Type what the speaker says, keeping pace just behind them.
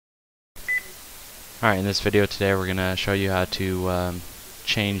Alright, in this video today we're going to show you how to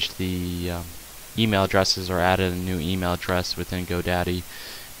change the email addresses or add a new email address within Godaddy,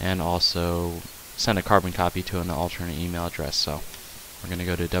 and also send a carbon copy to an alternate email address. So we're going to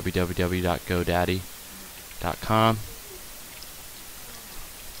go to www.godaddy.com,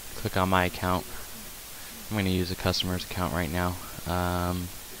 click on my account. I'm going to use a customer's account right now.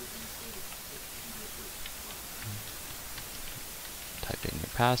 Type in your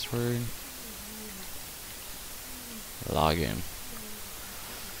password, log in.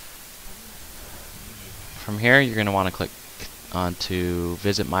 From here you're going to want to click onto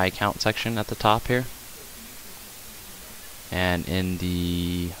visit my account section at the top here, and in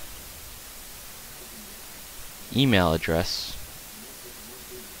the email address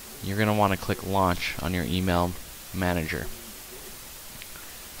you're going to want to click launch on your email manager.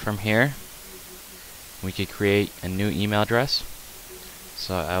 From here we could create a new email address.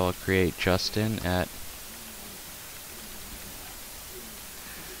 So I will create Justin at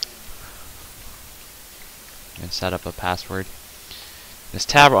and set up a password. This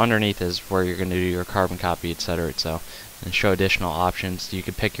tab underneath is where you're going to do your carbon copy, etc. So, and show additional options. You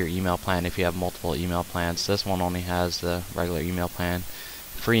could pick your email plan if you have multiple email plans. This one only has the regular email plan,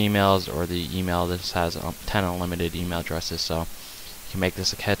 free emails, or the email that has 10 unlimited email addresses. So you can make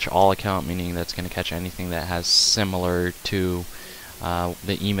this a catch-all account, meaning that's going to catch anything that has similar to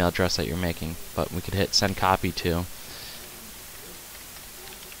the email address that you're making. But we could hit send copy to,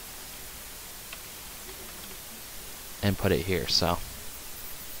 and put it here. So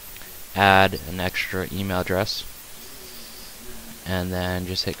add an extra email address and then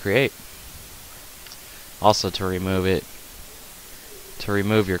just hit create. Also, to remove it, to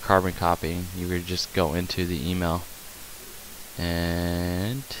remove your carbon copy, you would just go into the email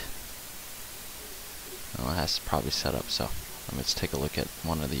and it has to probably set up. So let's take a look at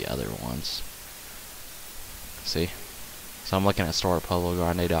one of the other ones. See? So I'm looking at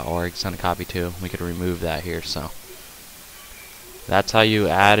store@pueblogrande.org, send a copy to. We could remove that here. So that's how you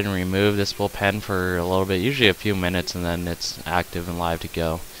add and remove. This will pen for a little bit, usually a few minutes, and then it's active and live to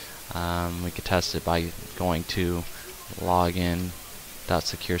go. We could test it by going to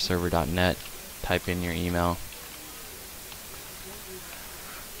login.secureserver.net, type in your email,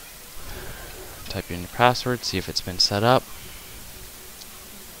 type in your password, see if it's been set up.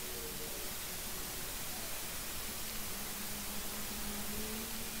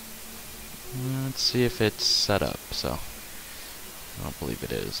 Let's see if it's set up. So I don't believe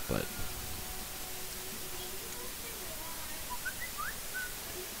it is, but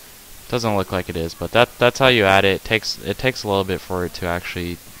doesn't look like it is. But that's how you add it. It takes a little bit for it to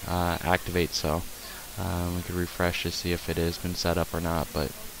actually activate. So we could refresh to see if it has been set up or not.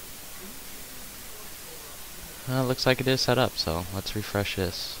 But it looks like it is set up. So let's refresh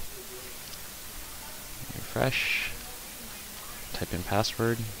this. Refresh. Type in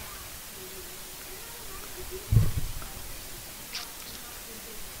password.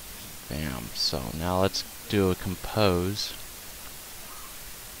 Bam. So now let's do a compose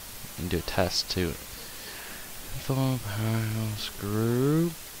and do a test too.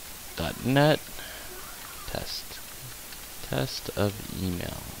 Group.net test of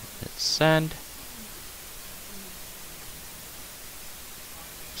email. Hit send.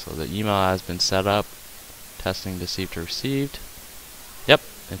 So the email has been set up. Testing to see if it's received. Yep,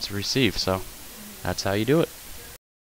 it's received. So that's how you do it.